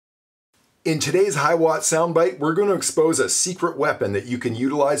In today's Hiwatt soundbite, we're going to expose a secret weapon that you can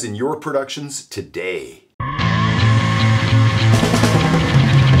utilize in your productions today.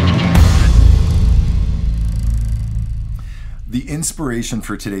 The inspiration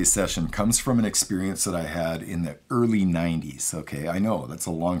for today's session comes from an experience that I had in the early 90s. Okay, I know, that's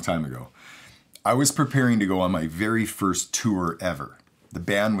a long time ago. I was preparing to go on my very first tour ever. The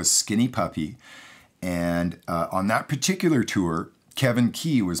band was Skinny Puppy, and on that particular tour, Kevin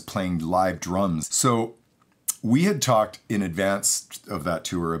Key was playing live drums. So we had talked in advance of that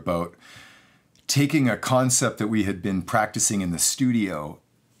tour about taking a concept that we had been practicing in the studio,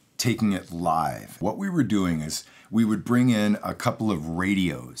 taking it live. What we were doing is we would bring in a couple of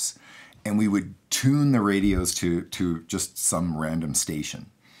radios and we would tune the radios to just some random station.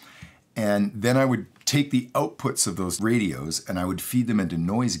 And then I would take the outputs of those radios and I would feed them into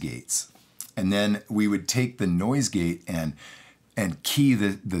noise gates. And then we would take the noise gate and key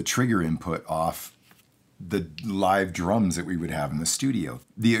the trigger input off the live drums that we would have in the studio.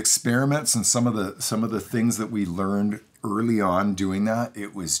 The experiments and some of the things that we learned early on doing that,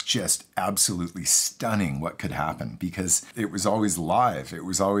 it was just absolutely stunning what could happen because it was always live. It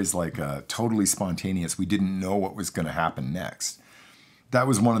was always like totally spontaneous. We didn't know what was going to happen next. That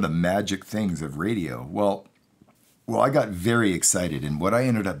was one of the magic things of radio. Well, I got very excited, and what I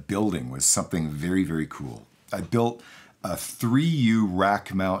ended up building was something very, very cool. I built a 3U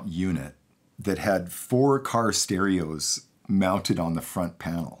rack mount unit that had 4 car stereos mounted on the front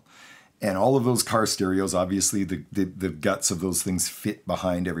panel. And all of those car stereos, obviously the guts of those things fit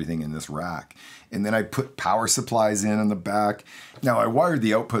behind everything in this rack. And then I put power supplies in the back. Now I wired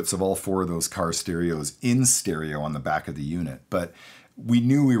the outputs of all 4 of those car stereos in stereo on the back of the unit, but we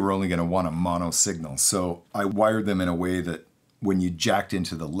knew we were only going to want a mono signal. So I wired them in a way that when you jacked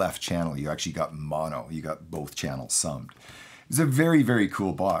into the left channel, you actually got mono. You got both channels summed. It's a very, very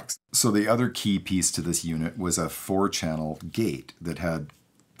cool box. So the other key piece to this unit was a 4-channel gate that had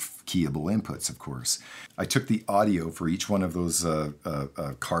keyable inputs, of course. I took the audio for each one of those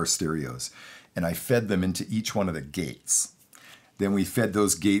car stereos and I fed them into each one of the gates. Then we fed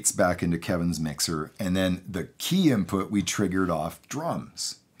those gates back into Kevin's mixer, and then the key input we triggered off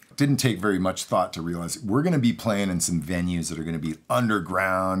drums. Didn't take very much thought to realize we're going to be playing in some venues that are going to be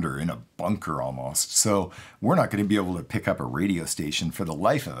underground or in a bunker almost. So we're not going to be able to pick up a radio station for the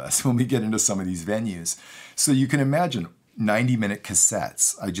life of us when we get into some of these venues. So you can imagine 90-minute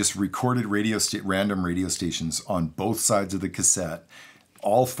cassettes. I just recorded random radio stations on both sides of the cassette.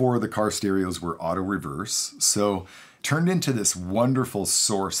 All 4 of the car stereos were auto reverse. So turned into this wonderful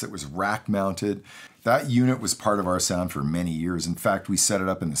source that was rack mounted. That unit was part of our sound for many years. In fact, we set it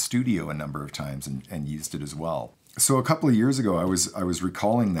up in the studio a number of times and used it as well. So a couple of years ago, I was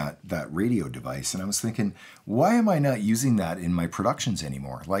recalling that radio device and I was thinking, why am I not using that in my productions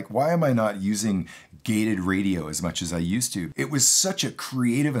anymore? Like, why am I not using gated radio as much as I used to? It was such a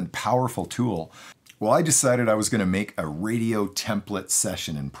creative and powerful tool. Well, I decided I was going to make a radio template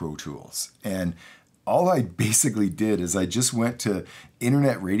session in Pro Tools. And all I basically did is I just went to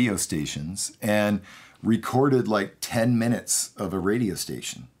internet radio stations and recorded like 10 minutes of a radio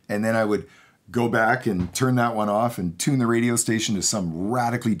station. And then I would go back and turn that one off and tune the radio station to some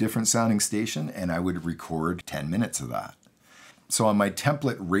radically different sounding station, and I would record 10 minutes of that. So on my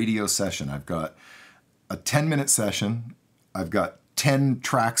template radio session, I've got a 10-minute session. I've got 10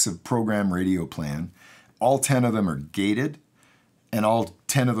 tracks of program radio playing. All 10 of them are gated, and all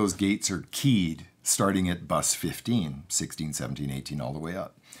 10 of those gates are keyed starting at bus 15, 16, 17, 18, all the way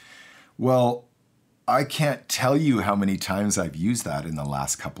up. Well, I can't tell you how many times I've used that in the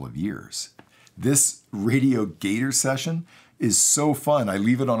last couple of years. This radio Gator session is so fun. I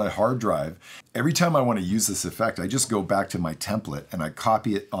leave it on a hard drive. Every time I want to use this effect, I just go back to my template and I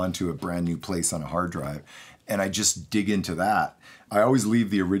copy it onto a brand new place on a hard drive and I just dig into that. I always leave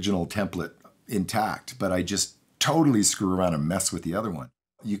the original template intact, but I just totally screw around and mess with the other one.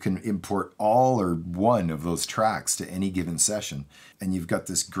 You can import all or one of those tracks to any given session, and you've got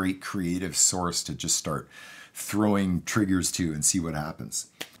this great creative source to just start throwing triggers to and see what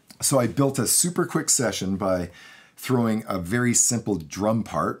happens. So I built a super quick session by throwing a very simple drum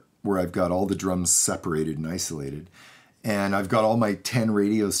part where I've got all the drums separated and isolated, and I've got all my 10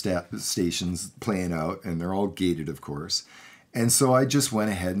 radio stations playing out, and they're all gated, of course. And so I just went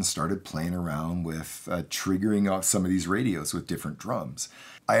ahead and started playing around with triggering off some of these radios with different drums.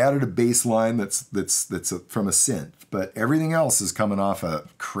 I added a bass line that's from a synth, but everything else is coming off a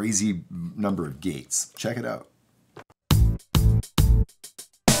crazy number of gates. Check it out.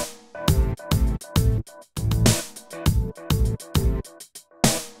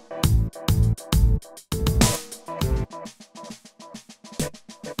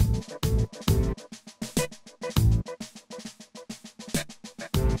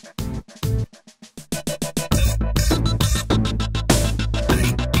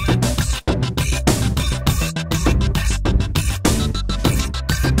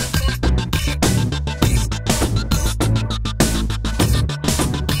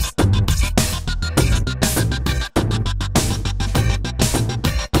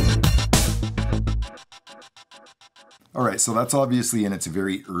 so that's obviously in its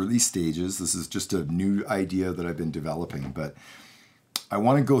very early stages. This is just a new idea that I've been developing, but I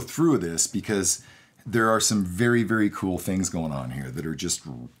want to go through this because there are some very, very cool things going on here that are just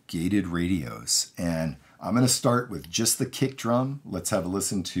gated radios. And I'm going to start with just the kick drum. Let's have a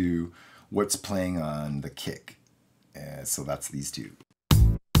listen to what's playing on the kick. So that's these two.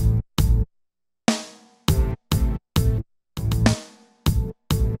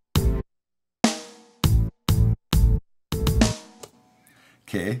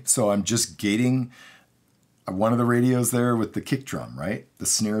 Okay, so I'm just gating one of the radios there with the kick drum, right? The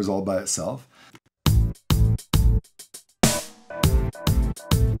snare is all by itself.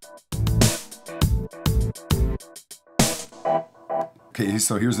 Okay,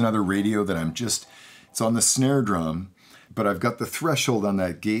 so here's another radio that it's on the snare drum, but I've got the threshold on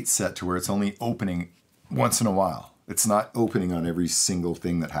that gate set to where it's only opening once in a while. It's not opening on every single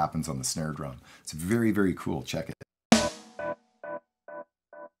thing that happens on the snare drum. It's very, very cool. Check it.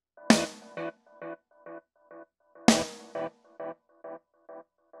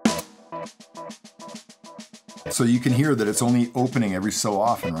 So you can hear that it's only opening every so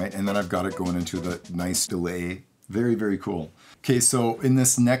often, right? And then I've got it going into the nice delay. Very, very cool. Okay, so in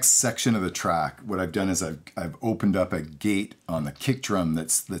this next section of the track, what I've done is I've opened up a gate on the kick drum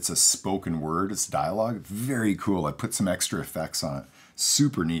that's a spoken word, it's dialogue. Very cool. I put some extra effects on it.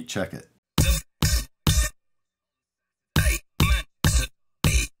 Super neat. Check it.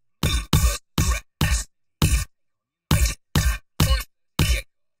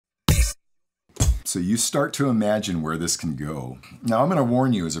 So you start to imagine where this can go. Now I'm going to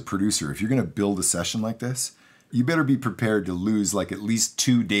warn you as a producer, if you're going to build a session like this, you better be prepared to lose like at least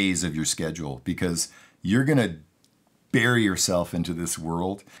 2 days of your schedule because you're going to bury yourself into this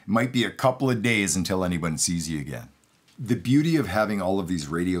world. It might be a couple of days until anyone sees you again. The beauty of having all of these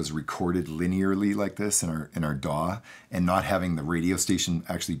radios recorded linearly like this in our DAW and not having the radio station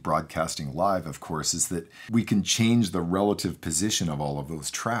actually broadcasting live, of course, is that we can change the relative position of all of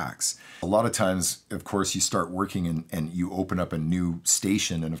those tracks. A lot of times, of course, you start working and you open up a new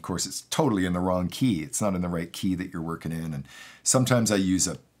station and of course it's totally in the wrong key. It's not in the right key that you're working in. And sometimes I use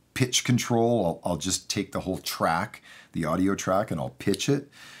a pitch control. I'll just take the whole track, the audio track, and I'll pitch it.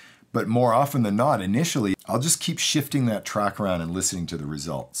 But more often than not, initially, I'll just keep shifting that track around and listening to the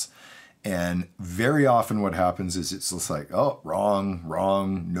results. And very often what happens is it's just like, oh, wrong,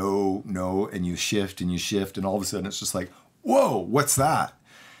 wrong, no, no, and you shift, and all of a sudden it's just like, whoa, what's that?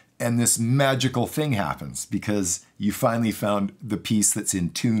 And this magical thing happens because you finally found the piece that's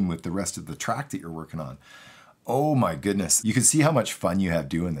in tune with the rest of the track that you're working on. Oh my goodness. You can see how much fun you have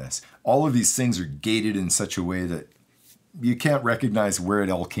doing this. All of these things are gated in such a way that you can't recognize where it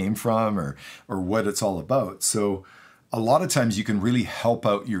all came from or what it's all about. So a lot of times you can really help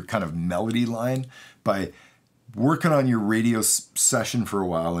out your kind of melody line by working on your radio session for a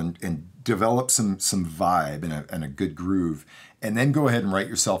while and develop some vibe and a good groove, and then go ahead and write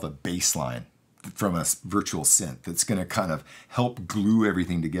yourself a bass line from a virtual synth that's going to kind of help glue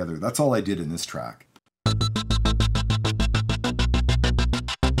everything together. That's all I did in this track.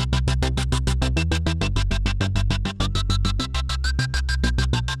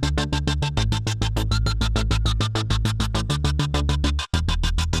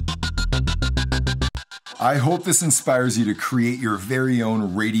 I hope this inspires you to create your very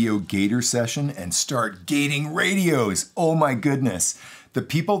own radio gator session and start gating radios. Oh my goodness. The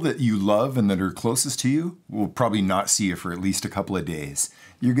people that you love and that are closest to you will probably not see you for at least a couple of days.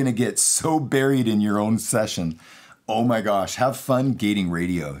 You're going to get so buried in your own session. Oh my gosh, have fun gating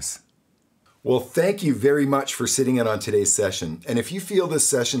radios. Well, thank you very much for sitting in on today's session. And if you feel this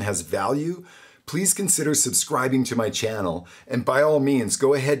session has value, please consider subscribing to my channel, and by all means,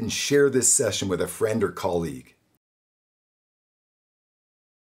 go ahead and share this session with a friend or colleague.